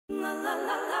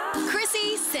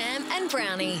Chrissy, Sam and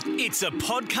Brownie. It's a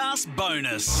podcast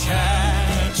bonus.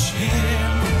 Catch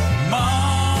him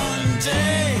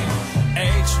Monday.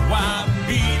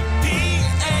 HYBPA.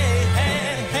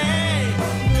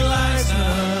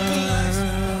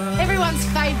 Gleisner. Everyone's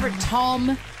favourite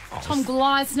Tom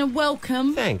Gleisner,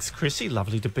 welcome. Thanks, Chrissy.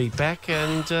 Lovely to be back.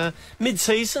 And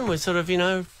mid-season, we're sort of,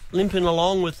 limping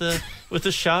along with the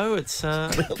show. It's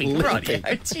right.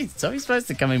 Yeah. Jeez, so he's supposed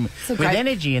to come in with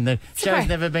energy, and the show's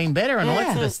never been better, and all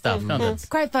that sort of stuff. It's a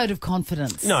great vote of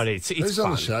confidence. No, it's Who's fun.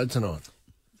 on the show tonight?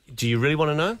 Do you really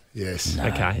want to know? Yes. No.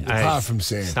 Okay. Apart from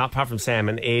Sam. Apart from Sam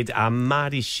and Ed,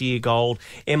 Marty Sheargold,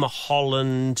 Emma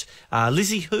Holland,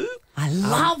 Lizzie Who? I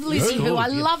love Lizzie Who. I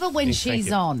love her when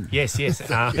she's on. Yes. I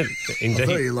thought Indeed.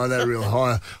 you like that real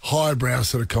highbrow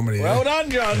sort of comedy. Well done,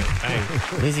 John.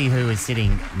 Lizzie Who is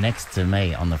sitting next to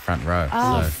me on the front row.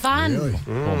 Oh, so fun.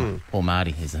 Really? Poor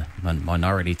Marty is a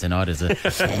minority tonight as a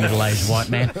middle-aged white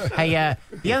man. Hey,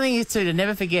 the other thing is, to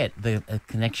never forget the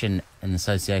connection and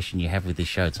association you have with this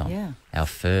show, Tom. Yeah. Our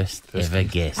first ever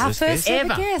guest. Our first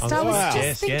ever guest. I was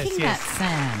just thinking that,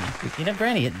 Sam. You know,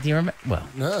 Brownie, do you remember? Well,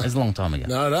 it was a long time ago.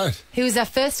 No, I don't. He was our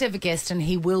first ever guest, and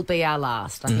he will be our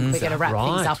last. I think we're going to wrap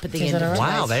things up at the end of the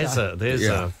Wow, today's there's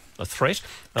show. a threat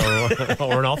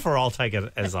or an offer. I'll take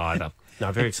it as either.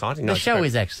 No, very exciting. The show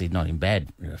is actually not in bad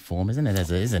form, isn't it?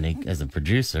 As a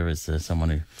producer, as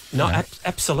someone who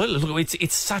absolutely. Look,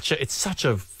 it's such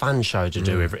a fun show to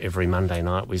do every Monday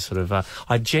night. We sort of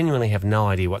I genuinely have no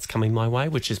idea what's coming my way,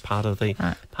 which is part of the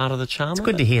charm. It's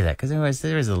good to hear that, because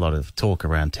there is a lot of talk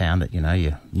around town that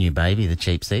your new baby, the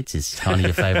cheap seats, is kind of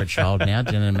your favourite child now.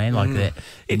 Do you know what I mean? Like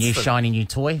the new shiny new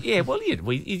toy. Yeah, well,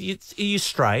 you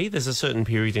stray. There's a certain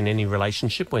period in any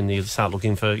relationship when you start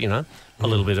looking for a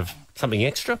little bit of something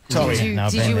extra.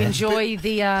 Did you enjoy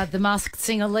the Masked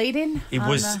Singer lead-in? It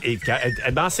was.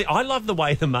 I love the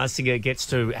way the Masked Singer gets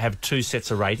to have two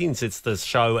sets of ratings. It's the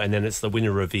show and then it's the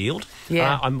winner revealed.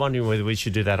 Yeah. I'm wondering whether we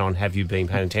should do that on Have You Been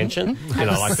Paying Attention?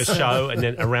 Like the show and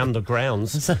then Around the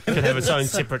Grounds can have its own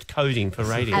separate coding for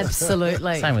ratings.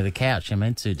 Absolutely. Same with the couch. I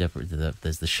mean,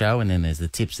 there's the show and then there's the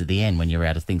tips at the end when you're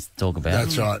out of things to talk about.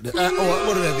 That's right.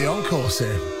 What about the encore,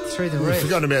 Sam? Through the We've roof.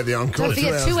 forgotten about the encore. Don't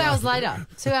forget, 2 hours later.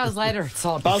 2 hours later, it's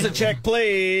on. Buzzer check,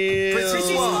 please.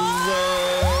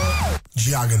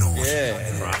 Juggernaut.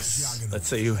 Yeah. Right. Let's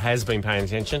see who has been paying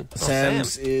attention.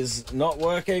 Sam's Sam. is not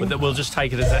working. We'll just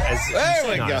take it as there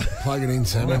we go. Plug it in,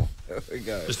 Sam. There we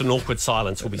go. Just an awkward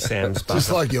silence will be Sam's. Just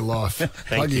like your life.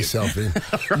 Plug you. yourself in.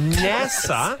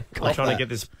 NASA, I'm trying to get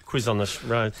this quiz on the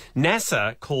road.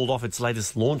 NASA called off its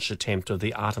latest launch attempt of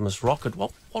the Artemis rocket.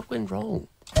 What went wrong?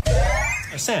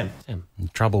 Sam.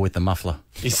 Trouble with the muffler.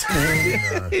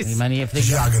 Juggernaut.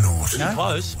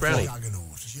 Close, Brownie.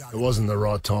 It wasn't the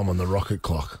right time on the rocket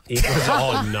clock. It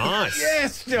was, nice.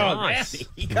 Yes, John. Nice.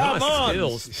 Come Nice on.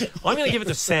 skills. I'm going to give it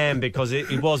to Sam because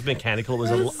it was mechanical. It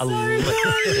was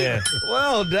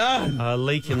Well done. a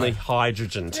leak in the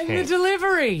hydrogen The tank.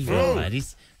 delivery. Right.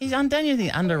 He's done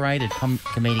anything underrated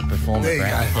comedic performer. There you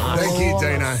go. Thank you,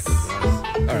 Dino.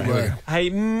 Good work. Hey,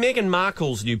 Meghan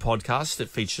Markle's new podcast that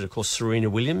featured, of course, Serena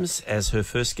Williams as her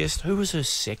first guest. Who was her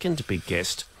second big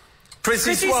guest?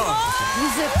 Chrissy Swan.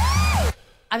 Was it?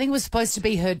 I think it was supposed to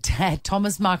be her dad,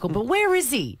 Thomas Markle, but where is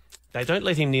he? They don't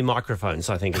let him near microphones,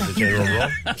 I think, as a general rule.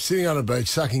 Sitting on a beach,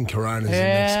 sucking Coronas in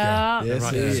Mexico. Yes,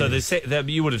 Right. So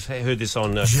you would have heard this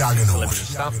on Juggernaut. celebrity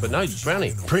stuff, but no,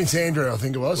 Brownie. Prince Andrew, I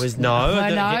think it was. No.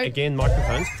 Again,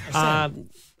 microphones. Sam.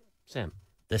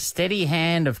 The steady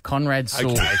hand of Conrad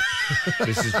Sewell. Okay.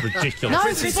 This is ridiculous. No,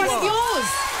 it's one of yours.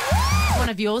 One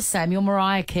of yours, Samuel.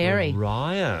 Mariah Carey.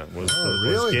 Mariah was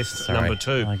really? guest Sorry, number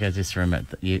 2. I just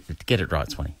remember. You get it right,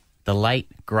 Swanee. The late,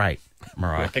 great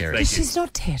Mariah Carey. thank you. She's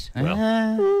not dead.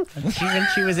 When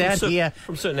she was out here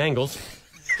From certain angles.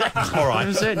 All right.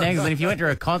 from certain angles, and if you went to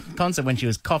a concert when she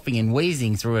was coughing and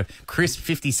wheezing through a crisp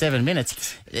 57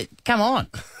 minutes, come on.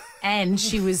 And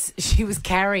she was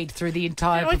carried through the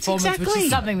entire performance, which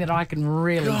is something that I can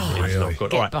really Not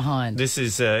good. get All right. behind. This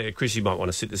is, Chris, you might want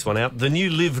to sit this one out. The new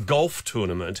Live Golf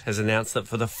tournament has announced that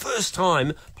for the first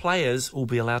time, players will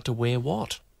be allowed to wear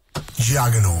what?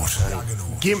 Juggernaut.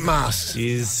 Gimp masks.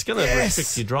 Is going to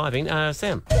restrict your driving.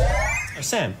 Sam.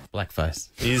 Sam. Blackface.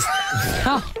 Is...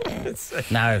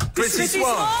 No. Chrissy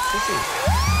Swan.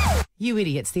 You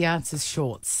idiots, the answer's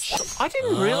shorts. I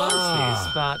didn't realise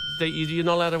this, but that you're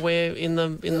not allowed to wear in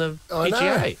the I know,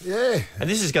 PGA. yeah. And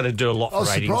this is going to do a lot I was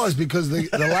for ratings. surprised because the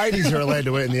ladies are allowed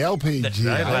to wear it in the LPGA.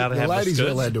 They're allowed to the have ladies the are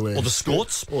skirts, allowed to wear or the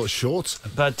skirts. Or shorts.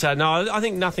 But no, I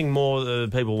think nothing more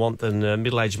people want than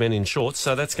middle-aged men in shorts,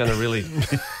 so that's going to really...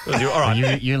 All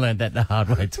right. You learned that the hard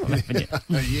way, Tom, haven't you?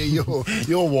 Yeah,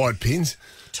 you're white pins.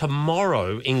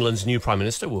 Tomorrow, England's new Prime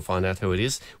Minister, we'll find out who it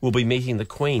is, will be meeting the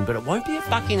Queen, but it won't be at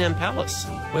Buckingham Palace.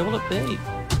 Where will it be?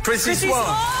 Princess Swan.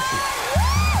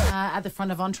 At the front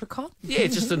of Entrecôte. Yeah,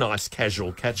 just a nice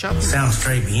casual catch-up. Sounds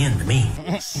straight me in to me.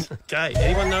 Okay,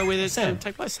 anyone know where this going to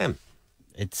take place, Sam?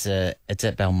 It's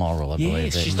at Balmoral, I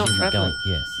believe. Yes, she's not travelling.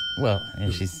 Yes. Well,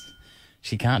 yeah,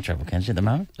 she can't travel, can she, at the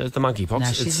moment? There's the monkeypox.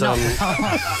 No, she's not.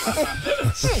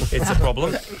 It's a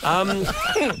problem.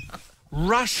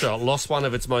 Russia lost one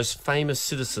of its most famous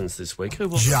citizens this week. Who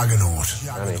was it?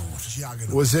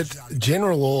 Juggernaut. Was it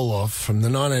General Orlov from the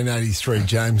 1983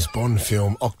 James Bond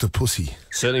film Octopussy?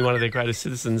 Certainly one of their greatest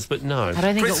citizens, but no. I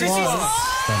don't think it was.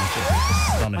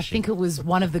 Astonishing. I think it was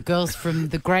one of the girls from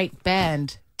the great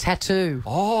band Tattoo.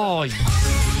 Oh,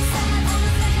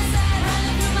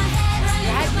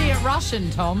 Russian,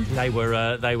 Tom. they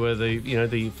were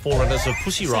the forerunners of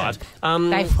Pussy Riot.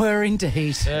 They were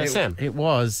indeed. Sam. It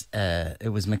was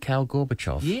Mikhail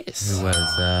Gorbachev. Yes. Who was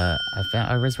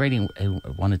I was reading who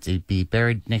wanted to be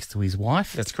buried next to his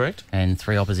wife. That's correct. And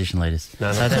 3 opposition leaders.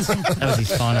 No. So that was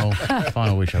his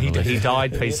final wish. I believe. He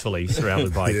died peacefully,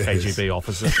 surrounded by KGB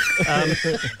officers.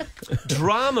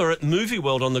 Drama at Movie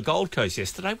World on the Gold Coast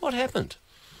yesterday. What happened?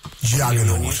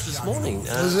 Juggernaut. This morning.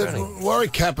 Was it Brownie.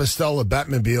 Warwick Kappa stole a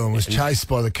Batmobile and was chased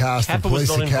by the cast of Kappa was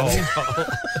Police not Academy? involved.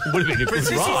 Would have been a good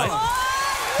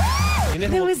ride.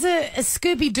 There was a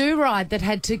Scooby-Doo ride that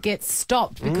had to get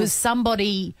stopped because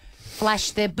somebody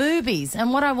flashed their boobies.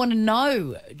 And what I want to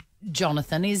know,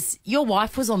 Jonathan, is your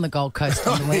wife was on the Gold Coast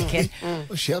on the weekend.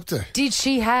 What's she up to? Did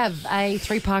she have a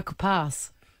 3-parker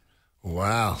pass?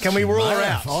 Wow. Can we rule her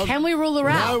out? Can we rule her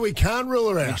out? No, we can't rule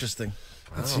her out. Interesting.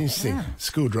 That's interesting.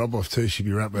 School drop-off too. She'd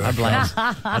be right with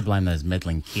I'd blame those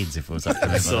meddling kids if it was up to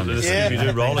them.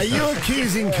 Are you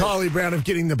accusing Kylie Brown of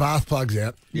getting the bath plugs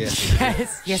out? Yes.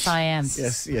 Yes, I am.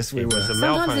 Yes, we were.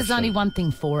 Sometimes there's only one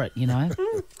thing for it, you know.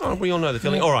 Oh, we all know the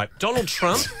feeling. All right, Donald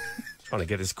Trump. Trying to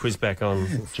get this quiz back on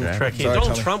track here. Sorry,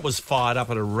 Donald Tommy. Trump was fired up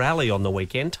at a rally on the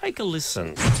weekend. Take a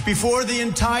listen. Before the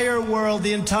entire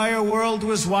world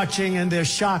was watching, and they're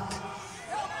shocked.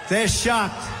 They're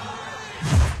shocked.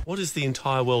 What is the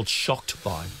entire world shocked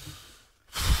by?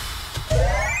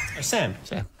 Sam.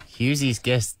 Hughesy's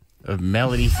guest of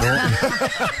Melody Thornton.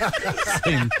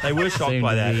 They were shocked Seemed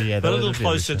by to that. be, yeah, but a that was little a bit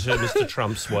closer of to Mr.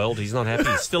 Trump's world. He's not happy.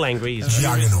 He's still angry. He's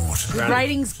Juggernaut.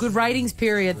 Good ratings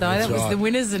period though. That was right. the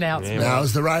winners announcement. No, it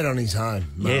was the raid on his home.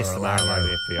 Yes, the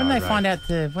FBI When they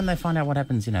raid. find out what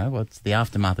happens, what's the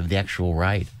aftermath of the actual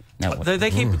raid? Now, They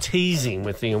keep teasing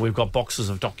with we've got boxes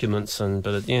of documents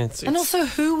it's And also,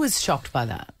 who was shocked by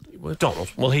that? Donald.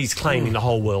 Well, he's claiming the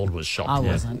whole world was shocked. I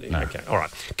wasn't. Yeah. Okay, all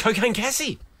right. Cocaine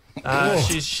Cassie.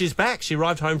 She's back. She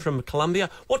arrived home from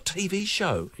Colombia. What TV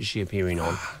show is she appearing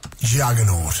on?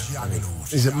 Juggernaut.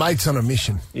 Is it Mates on a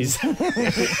Mission?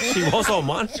 She was on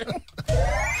one.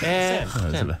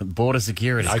 border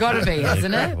security. It's got to be,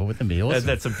 hasn't it? Well, wouldn't it be awesome?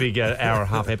 That's a big hour and a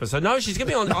half episode. No, she's going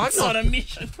to be on... It's on a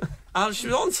mission. She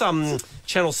was on some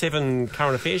Channel 7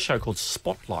 current affairs show called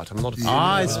Spotlight. I'm not...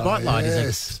 Spotlight.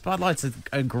 yes. Spotlight's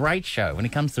a great show when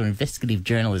it comes to investigative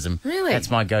journalism. Really? That's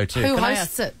my go-to. Who Can I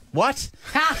hosts ask- it? What?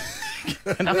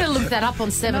 I'm going to look that up on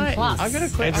 7 Plus. I've got a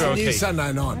question. Andrew New O'Keefe.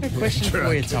 Sunday night. Question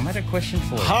for you, Tom. I had a question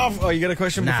for you. You got a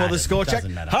question Nah, before the it score check?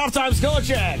 doesn't matter. Halftime score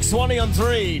check. Swanee on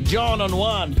 3, John on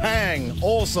 1, Pang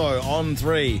also on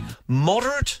 3.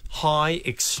 Moderate, high,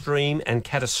 extreme and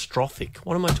catastrophic.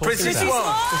 What am I talking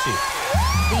about?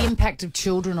 The impact of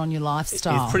children on your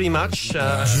lifestyle. It's pretty much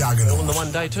all in the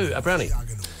one day too. Brownie.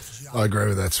 I agree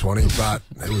with that, Swanee, but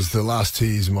it was the last 2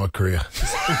 years of my career.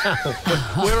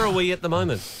 Where are we at the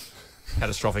moment?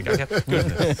 Catastrophic. Okay, good.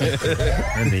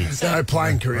 No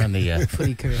playing career. And the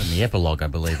Footy career. and the epilogue, I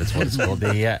believe it's what it's called.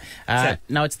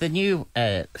 No, it's the new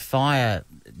fire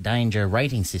danger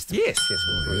rating system. Yes,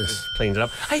 we've cleaned it up.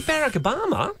 Hey, Barack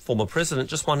Obama, former president,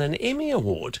 just won an Emmy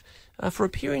Award for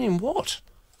appearing in what?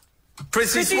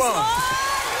 Princess Swan.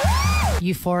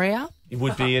 Euphoria. It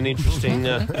would be an interesting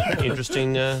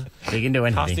He can do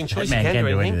anything. casting choice. That man He can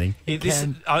do anything.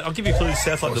 anything. I'll give you a clue. This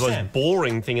sounds like the most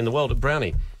boring thing in the world.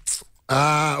 Brownie.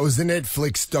 It was the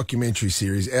Netflix documentary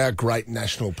series, Our Great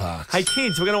National Parks. Hey,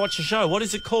 kids, we're going to watch a show. What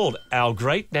is it called? Our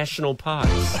Great National Parks.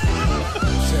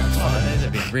 Sounds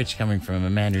fun. rich coming from a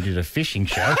man who did a fishing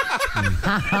show. Do you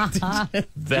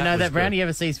know that, Brownie? You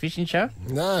ever see his fishing show?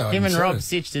 No. Him and Rob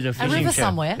Sitch did a fishing show. river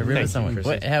somewhere. A river Thank you, somewhere.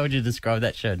 Chrissy. How would you describe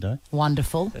that show, Di?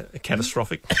 Wonderful.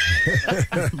 Catastrophic.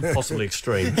 Possibly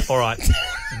extreme. All right.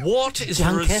 What is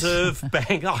Junket. the Reserve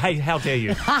Bank... Oh, hey, how dare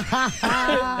you?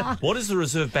 What is the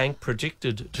Reserve Bank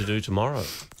predicted to do tomorrow?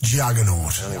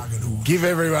 Juggernaut. Give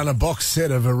everyone a box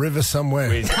set of A River Somewhere.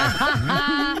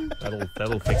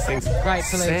 That'll fix things.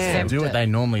 Gratefully Sam, accept Do what it. they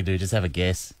normally do, just have a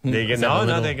guess. No,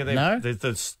 No?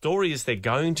 The story is they're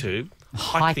going to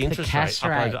hike Hike the the interest cash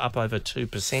rate rate. up over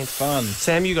 2%. Fun.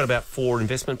 Sam, you got about 4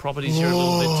 investment properties. You're a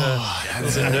little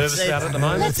bit nervous about at the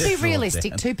moment. Let's be It's all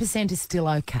realistic. down. 2% is still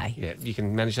okay. Yeah, you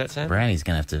can manage that, Sam. Brownie's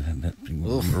going to have to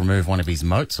remove one of his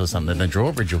moats or something. The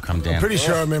drawbridge will come down. Pretty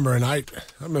sure I remember an 8.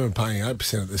 I remember paying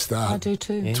 8% at the start. I do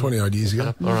too. 20-odd years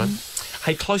ago. All right.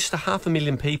 Hey, close to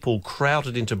 500,000 people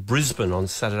crowded into Brisbane on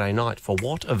Saturday night for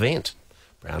what event?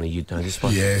 Brownie, you'd know this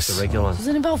one. Yes. It's a regular one. Does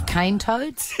it involve cane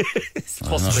toads? It's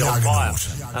possibly on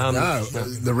fire. No,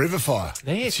 the River Fire.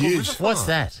 Yeah, It's it's called huge. River Fire. What's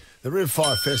that? The River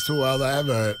Fire Festival, well, they have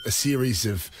a series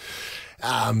of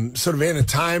sort of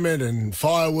entertainment and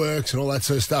fireworks and all that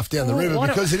sort of stuff down the river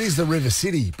because it is the river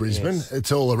city, Brisbane. Yes.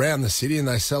 It's all around the city and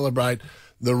they celebrate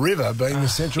the river being the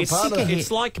central part of it.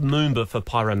 It's like Moomba for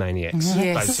pyromaniacs,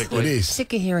 Yes. basically. It is.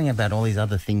 Sick of hearing about all these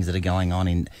other things that are going on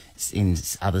in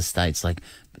other states, like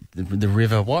the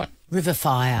river, what? River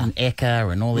fire. And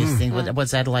Eka and all these things.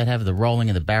 What's Adelaide have? The rolling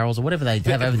of the barrels or whatever they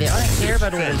have over there. I don't care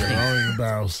about all these things. Rolling the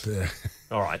barrels, yeah.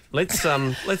 All right,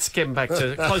 let's get back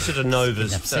to closer to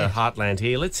Nova's Upset. heartland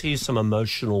here. Let's hear some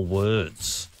emotional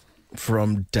words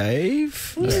From Dave?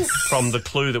 from the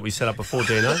clue that we set up before,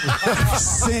 Dino.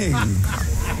 Sing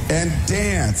and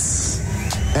dance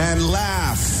and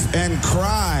laugh and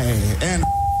cry and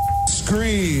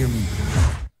scream.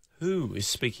 Who is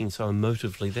speaking so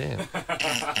emotively there?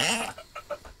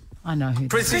 I know who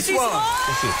that is. This is-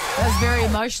 That was very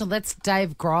emotional. That's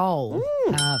Dave Grohl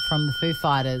from the Foo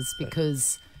Fighters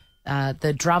because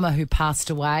the drummer who passed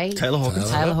away, Taylor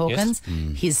Hawkins. Taylor Yes.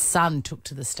 Hawkins, his son took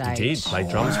to the stage. He did play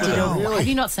drums with him. Have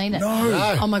you not seen it?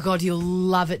 No. Oh my God, you'll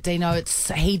love it, Dino.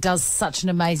 He does such an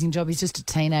amazing job. He's just a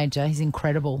teenager. He's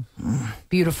incredible.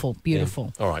 Beautiful,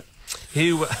 beautiful. All right.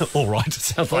 All right, it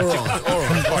sounds like... All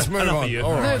right, let's move Enough on. of you.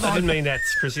 All right. I didn't mean that,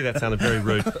 Chrissy. That sounded very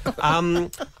rude.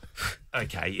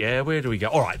 Okay, yeah, where do we go?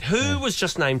 All right, who was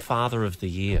just named Father of the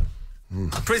Year?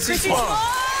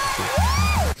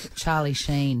 Charlie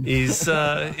Sheen. Is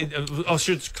I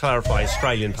should clarify,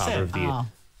 Australian Father of the Year. Oh.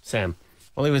 Sam.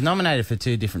 Well, he was nominated for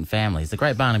 2 different families. The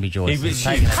Great Barnaby Joyce He was- was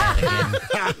taken it out again.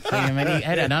 I mean, he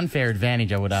had an unfair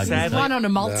advantage, I would argue. Sadly. One on a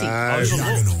multi.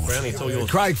 Brownie, it's all yours.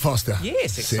 Craig Foster.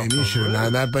 Yes, Sam, exactly. you should have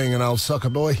known that, being an old soccer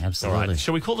boy. All Absolutely. right,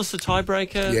 shall we call this the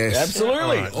tiebreaker? Yes. Absolutely. All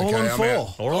right, All okay, on I'm 4.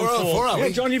 out. All on four. are Yeah,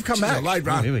 we? John, you've come Jeez, back. a late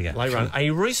run. Here we go. Late run.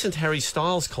 A recent Harry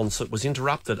Styles concert was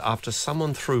interrupted after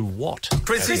someone threw what?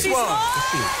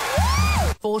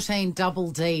 14 double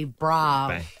D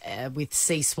bra with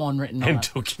C Swan written on And it.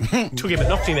 took him, but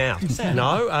knocked him out.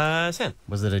 No, Sam.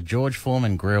 Was it a George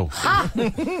Foreman grill?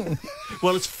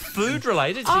 Well, it's food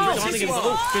related. Oh, Chrissy.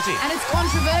 And it's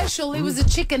controversial. It was a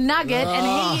chicken nugget,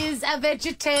 and he is a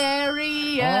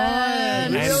vegetarian.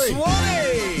 And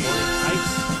Swanee!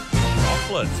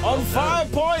 chocolate. On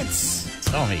 5 points.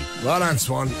 Tommy, Well done,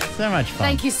 Swan. so much fun.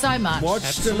 Thank you so much.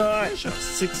 Watch tonight.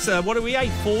 6. What are we?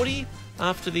 8:40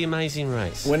 after the amazing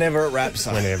race. Whenever it wraps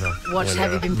up. Whenever.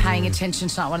 Have you been paying attention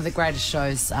tonight? One of the greatest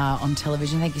shows on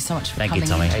television. Thank you so much for Thank you,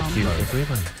 coming. Tommy. in, Thank you,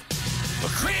 everyone.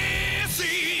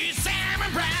 Chrissy, Sam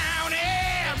and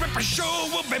Brownie. Ripper Show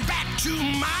will be back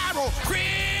tomorrow.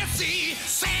 Chrissy,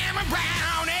 Sam and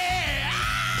Brownie.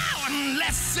 Oh,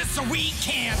 unless it's a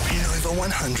weekend. Over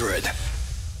 100.